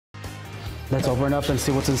Let's open it up and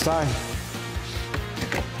see what's inside.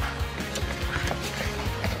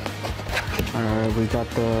 Alright, we got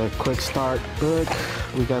the quick start book.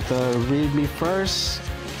 We got the read me first.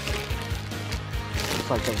 Looks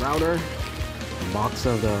like the router. A box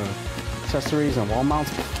of the accessories and wall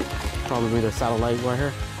mounts. Probably the satellite right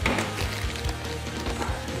here.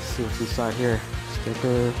 Let's see what's inside here.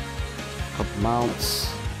 Sticker, couple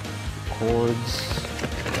mounts, cords,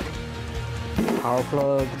 power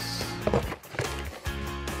plugs.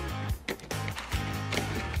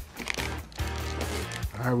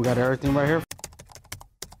 Alright, we got everything right here.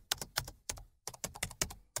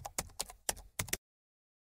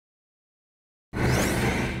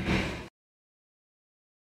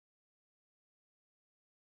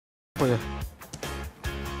 For you.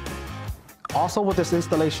 Also with this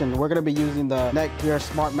installation, we're going to be using the NETGEAR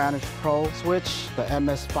Smart Manage Pro switch, the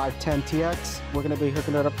MS510TX. We're going to be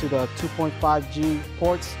hooking it up to the 2.5G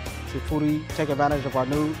ports to fully take advantage of our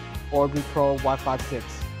new Orbi Pro Wi-Fi 6.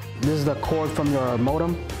 This is the cord from your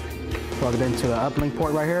modem. Plug it into the uplink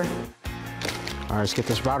port right here. All right, let's get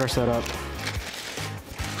this router set up.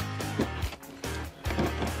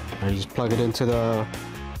 All right, you just plug it into the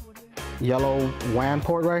yellow WAN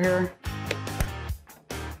port right here.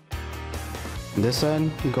 This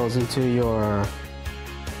end goes into your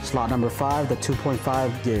slot number 5, the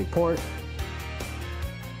 2.5 gig port.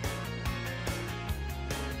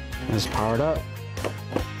 It's powered up.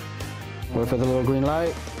 Wait for the little green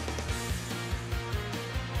light.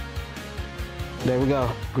 There we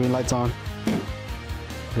go, green light's on.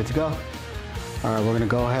 Good to go. All right, we're gonna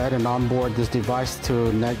go ahead and onboard this device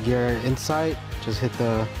to NETGEAR Insight. Just hit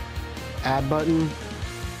the add button,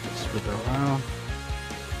 switch it around.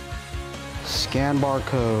 Scan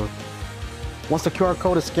barcode. Once the QR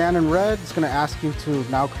code is scanned and read, it's gonna ask you to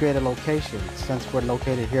now create a location. Since we're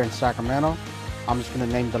located here in Sacramento, I'm just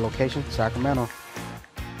gonna name the location Sacramento.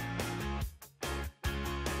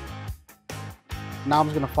 Now I'm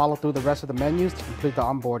just going to follow through the rest of the menus to complete the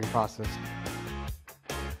onboarding process.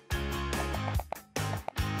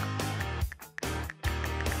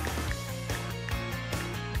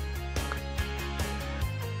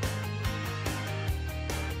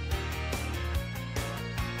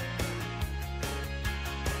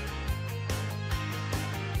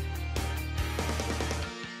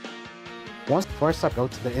 First, I go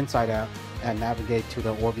to the Insight app and navigate to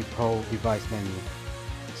the Orbi Pro device menu.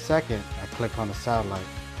 Second, I click on the satellite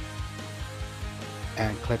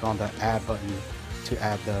and click on the add button to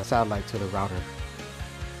add the satellite to the router.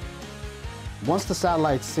 Once the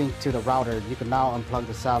satellite's synced to the router, you can now unplug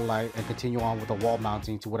the satellite and continue on with the wall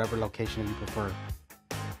mounting to whatever location you prefer.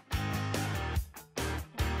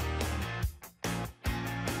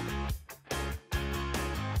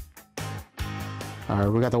 Alright,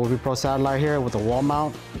 we got the Orbi Pro satellite here with the wall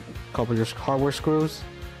mount, a couple of your hardware screws.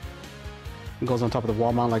 It goes on top of the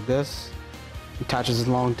wall mount like this. Attaches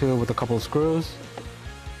along to it with a couple of screws.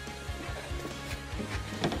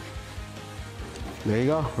 There you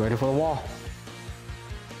go, ready for the wall.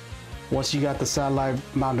 Once you got the satellite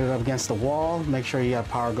mounted up against the wall, make sure you have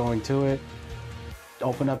power going to it.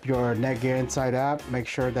 Open up your NETGEAR Insight app, make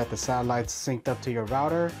sure that the satellite's synced up to your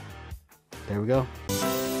router. There we go.